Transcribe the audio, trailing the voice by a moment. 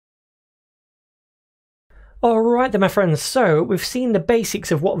Alright then my friends, so we've seen the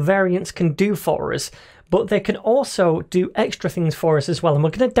basics of what variants can do for us, but they can also do extra things for us as well, and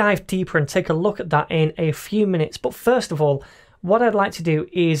we're going to dive deeper and take a look at that in a few minutes. But first of all, what I'd like to do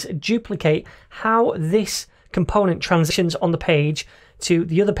is duplicate how this component transitions on the page to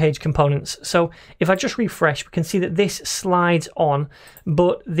the other page components. So if I just refresh, we can see that this slides on,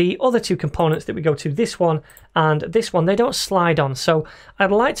 but the other two components that we go to, this one and this one, they don't slide on. So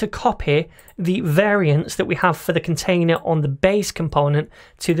I'd like to copy the variants that we have for the container on the base component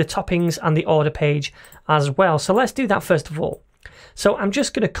to the toppings and the order page as well. So let's do that first of all. So I'm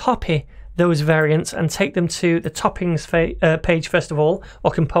just going to copy those variants and take them to the toppings page first of all, or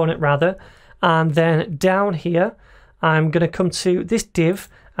component rather, and then down here I'm going to come to this div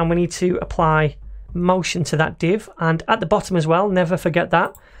and we need to apply motion to that div, and at the bottom as well, never forget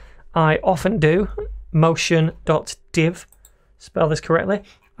that, I often do, motion.div, spell this correctly,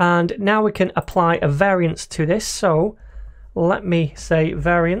 and now we can apply a variance to this. So let me say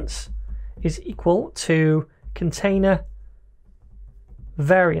variance is equal to container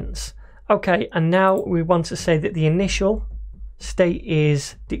variance. Okay, and now we want to say that the initial state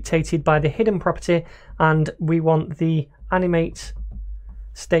is dictated by the hidden property, and we want the animate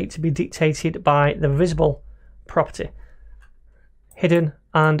state to be dictated by the visible property, hidden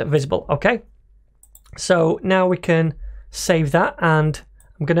and visible. Okay, so now we can save that, and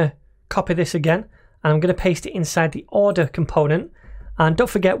I'm going to copy this again and I'm going to paste it inside the order component. And don't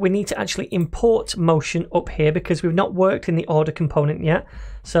forget, we need to actually import motion up here because we've not worked in the order component yet.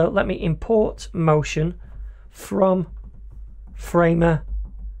 So let me import motion from framer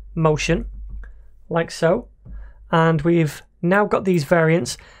motion, like so, and we've now got these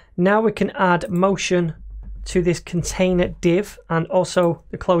variants. Now we can add motion to this container div and also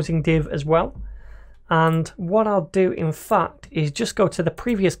the closing div as well. And what I'll do in fact is just go to the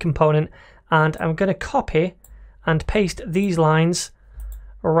previous component and I'm going to copy and paste these lines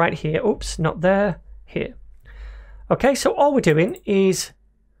right here. Oops, not there, here. Okay, so all we're doing is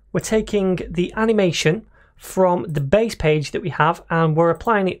we're taking the animation from the base page that we have and we're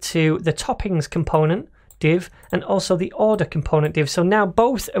applying it to the toppings component div and also the order component div. So now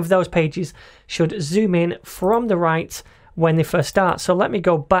both of those pages should zoom in from the right when they first start. So let me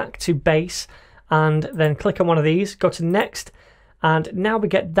go back to base and then click on one of these, go to next, and now we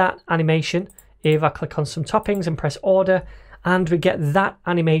get that animation. If I click on some toppings and press order, and we get that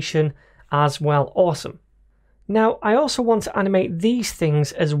animation as well. Awesome. Now I also want to animate these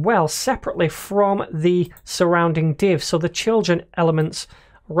things as well separately from the surrounding div. So the children elements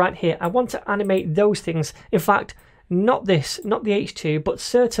right here, I want to animate those things. In fact, not this, not the H2, but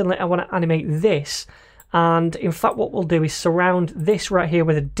certainly I want to animate this. And in fact what we'll do is surround this right here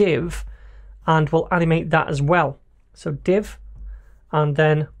with a div and we'll animate that as well. So div, and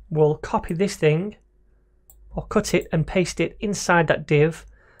then we'll copy this thing or cut it and paste it inside that div,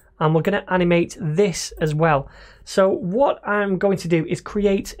 and we're going to animate this as well. So what I'm going to do is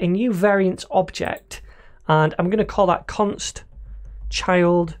create a new variant object, and I'm going to call that const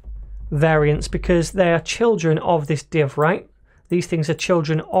child variants because they are children of this div, right? These things are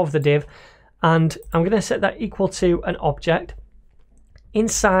children of the div, and I'm going to set that equal to an object.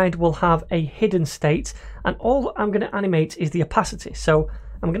 Inside we'll have a hidden state, and all I'm going to animate is the opacity. So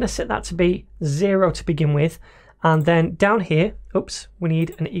I'm going to set that to be 0 to begin with, and then down here, oops, we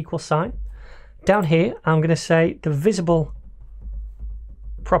need an equal sign. Down here, I'm going to say the visible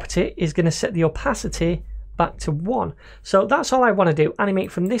property is going to set the opacity back to 1. So that's all I want to do,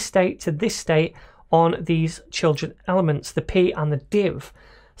 animate from this state to this state on these children elements, the P and the div.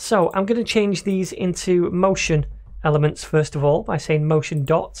 So I'm going to change these into motion elements first of all by saying motion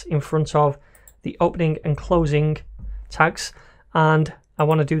dot in front of the opening and closing tags, and I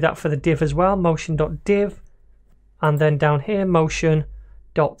want to do that for the div as well, motion.div, and then down here motion.div.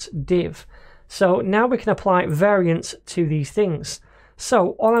 So now we can apply variance to these things.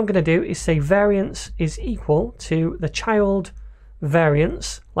 So all I'm going to do is say variance is equal to the child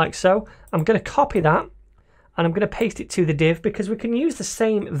variance, like so. I'm going to copy that and I'm going to paste it to the div because we can use the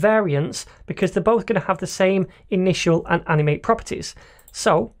same variance because they're both going to have the same initial and animate properties.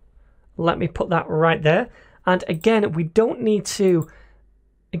 So let me put that right there. And again, we don't need to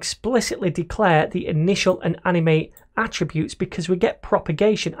explicitly declare the initial and animate attributes because we get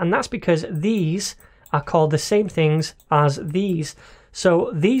propagation, and that's because these are called the same things as these. So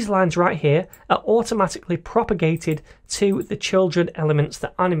these lines right here are automatically propagated to the children elements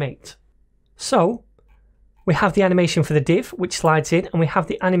that animate. So we have the animation for the div which slides in, and we have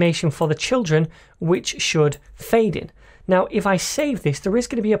the animation for the children which should fade in. Now if I save this, there is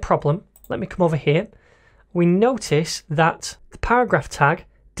going to be a problem. Let me come over here. We notice that the paragraph tag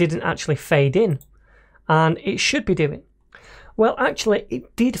didn't actually fade in. and it should be doing. Well, actually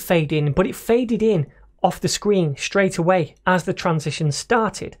it did fade in, but it faded in off the screen straight away as the transition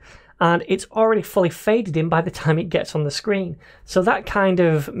started, and it's already fully faded in by the time it gets on the screen. So that kind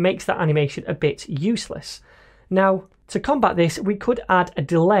of makes that animation a bit useless. Now, to combat this, we could add a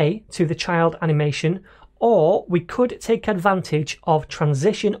delay to the child animation, or we could take advantage of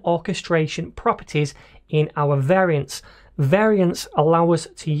transition orchestration properties in our variants. Variants allow us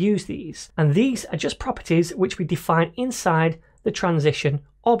to use these, and these are just properties which we define inside the transition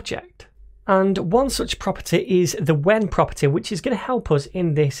object. And one such property is the when property, which is going to help us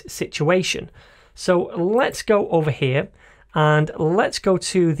in this situation. So let's go over here and let's go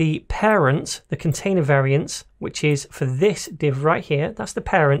to the parent, the container variants, which is for this div right here. That's the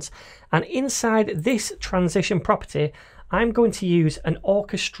parent. And inside this transition property, I'm going to use an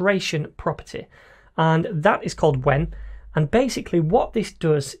orchestration property, and that is called when. And basically what this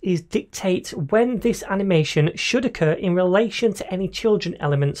does is dictate when this animation should occur in relation to any children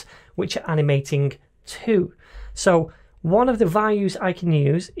elements which are animating to. So one of the values I can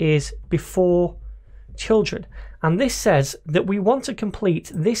use is before children, and this says that we want to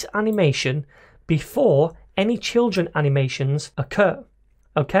complete this animation before any children animations occur.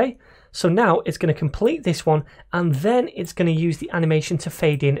 Okay, so now it's going to complete this one, and then it's going to use the animation to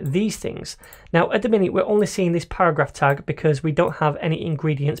fade in these things. Now at the minute we're only seeing this paragraph tag because we don't have any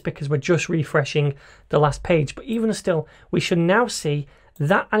ingredients, because we're just refreshing the last page. But even still, we should now see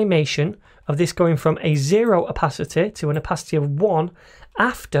that animation of this going from a 0 opacity to an opacity of 1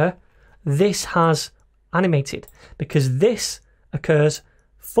 after this has animated, because this occurs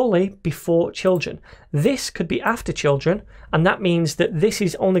fully before children. This could be after children, and that means that this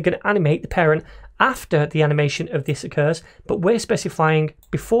is only going to animate the parent after the animation of this occurs, but we're specifying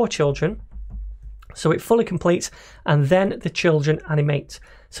before children, so it fully completes and then the children animate.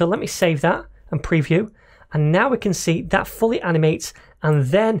 So let me save that and preview, and now we can see that fully animates, and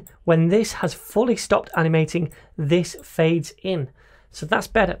then when this has fully stopped animating, this fades in. So that's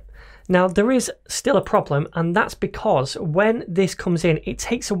better. Now there is still a problem, and that's because when this comes in, it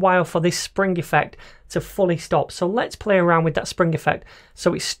takes a while for this spring effect to fully stop. So let's play around with that spring effect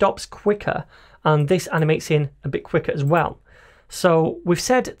so it stops quicker, and this animates in a bit quicker as well. So we've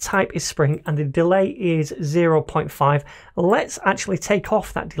said type is spring and the delay is 0.5. Let's actually take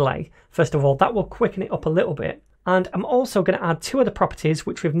off that delay. First of all, that will quicken it up a little bit. And I'm also going to add two other properties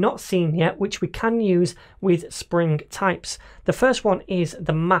which we've not seen yet, which we can use with spring types. The first one is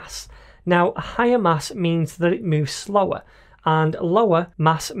the mass. Now, a higher mass means that it moves slower, and lower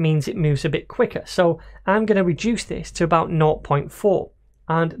mass means it moves a bit quicker. So I'm going to reduce this to about 0.4.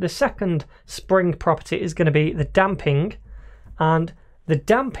 And the second spring property is going to be the damping, and the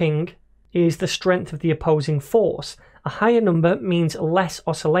damping is the strength of the opposing force. A higher number means less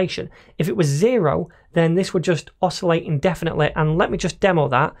oscillation. If it was 0, then this would just oscillate indefinitely. And let me just demo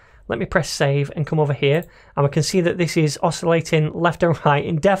that. Let me press save and come over here, and we can see that this is oscillating left and right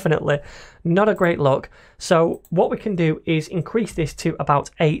indefinitely. Not a great look. So what we can do is increase this to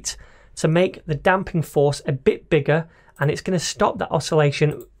about 8 to make the damping force a bit bigger, and it's going to stop that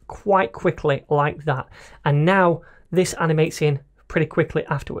oscillation quite quickly like that. And now this animates in pretty quickly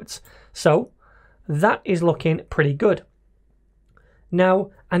afterwards. So that is looking pretty good.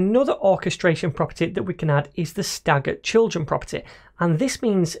 Now, another orchestration property that we can add is the stagger children property, and this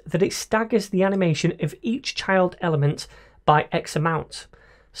means that it staggers the animation of each child element by X amount,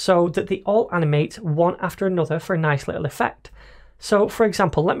 so that they all animate one after another for a nice little effect. So for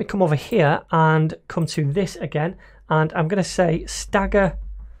example, let me come over here and come to this again, and I'm going to say stagger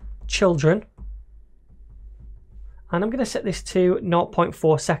children, and I'm going to set this to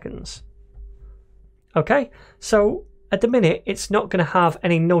 0.4 seconds. Okay, so at the minute it's not going to have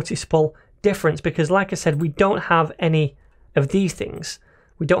any noticeable difference because, like I said, we don't have any of these things.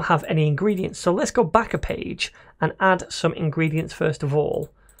 We don't have any ingredients. So let's go back a page and add some ingredients first of all,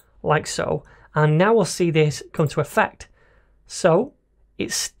 like so. And now we'll see this come to effect. So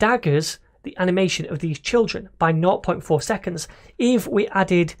it staggers the animation of these children by 0.4 seconds. If we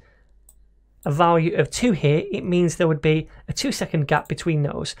added a value of 2 here, it means there would be a 2-second gap between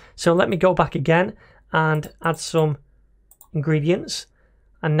those. So let me go back again and add some ingredients,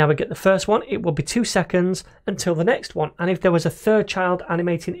 and now we get the first one. It will be 2 seconds until the next one, and if there was a third child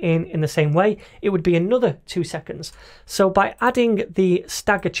animating in the same way, it would be another 2 seconds. So by adding the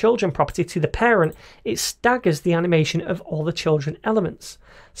stagger children property to the parent, it staggers the animation of all the children elements.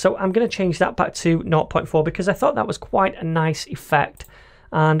 So I'm going to change that back to 0.4 because I thought that was quite a nice effect,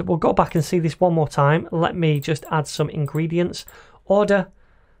 and we'll go back and see this one more time. Let me just add some ingredients. Order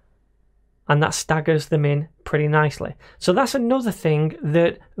and that staggers them in pretty nicely. So that's another thing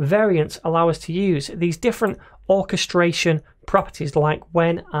that variants allow us to use, these different orchestration properties like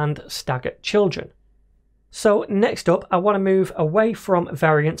when and stagger children. So next up, I want to move away from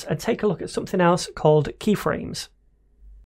variants and take a look at something else called keyframes.